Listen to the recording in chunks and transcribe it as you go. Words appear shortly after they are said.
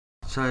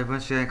자, 이번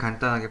시간에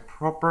간단하게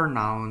proper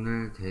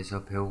noun을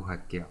대해서 배우고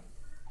갈게요.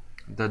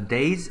 The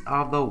days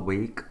of the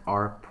week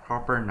are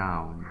proper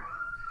noun.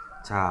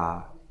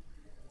 자,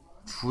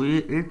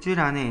 일주일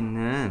안에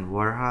있는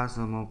월, 화,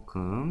 수, 목,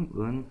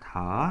 금은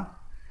다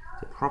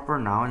proper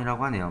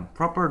noun이라고 하네요.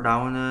 proper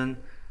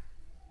noun은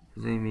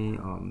선생님이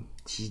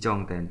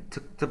지정된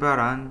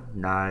특별한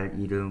날,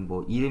 이름,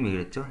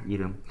 이름이겠죠?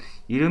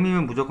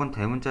 이름이면 무조건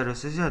대문자를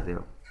쓰셔야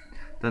돼요.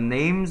 The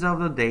names of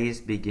the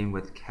days begin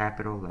with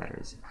capital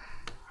letters.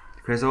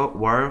 그래서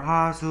월,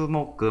 화, 수,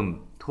 목,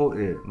 금,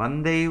 토일,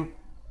 Monday,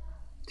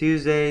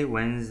 Tuesday,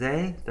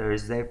 Wednesday,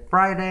 Thursday,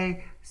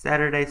 Friday,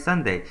 Saturday,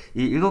 Sunday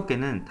이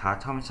 7개는 다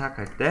처음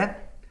시작할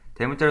때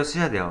대문자로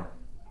쓰셔야 돼요.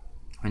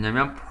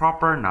 왜냐면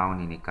proper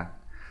noun이니까.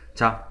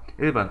 자,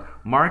 1번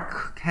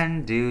Mark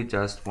can do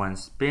just one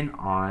spin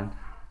on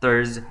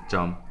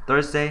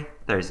Thursday,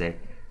 Thursday.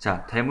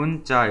 자,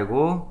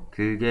 대문자이고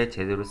그게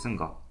제대로 쓴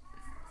거.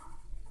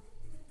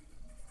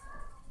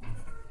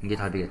 이게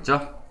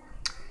답이겠죠?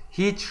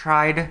 He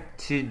tried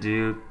to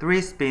do 3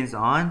 spins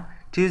on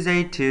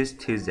Tuesday.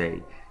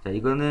 자,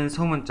 이거는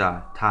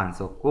소문자 다 안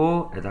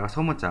썼고 에다가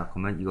소문자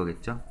그러면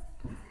이거겠죠?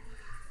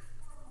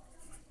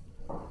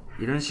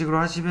 이런 식으로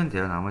하시면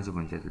돼요. 나머지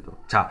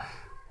문제들도. 자,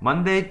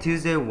 Monday,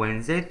 Tuesday,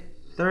 Wednesday,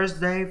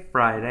 Thursday,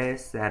 Friday,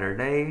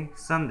 Saturday,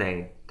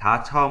 Sunday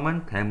다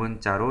처음은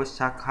대문자로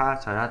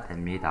시작하셔야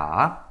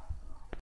됩니다.